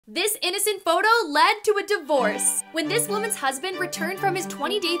This innocent photo led to a divorce. When this woman's husband returned from his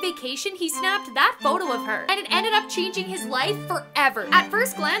 20-day vacation, he snapped that photo of her, and it ended up changing his life forever. At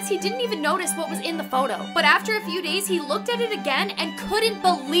first glance, he didn't even notice what was in the photo, but after a few days, he looked at it again and couldn't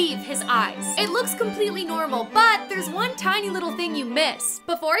believe his eyes. It looks completely normal, but there's one tiny little thing you miss.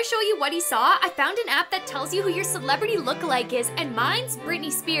 Before I show you what he saw, I found an app that tells you who your celebrity lookalike is, and mine's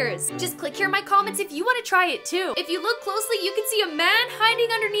Britney Spears. Just click here in my comments if you want to try it too. If you look closely, you can see a man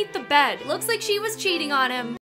hiding underneath the bed. Looks like she was cheating on him.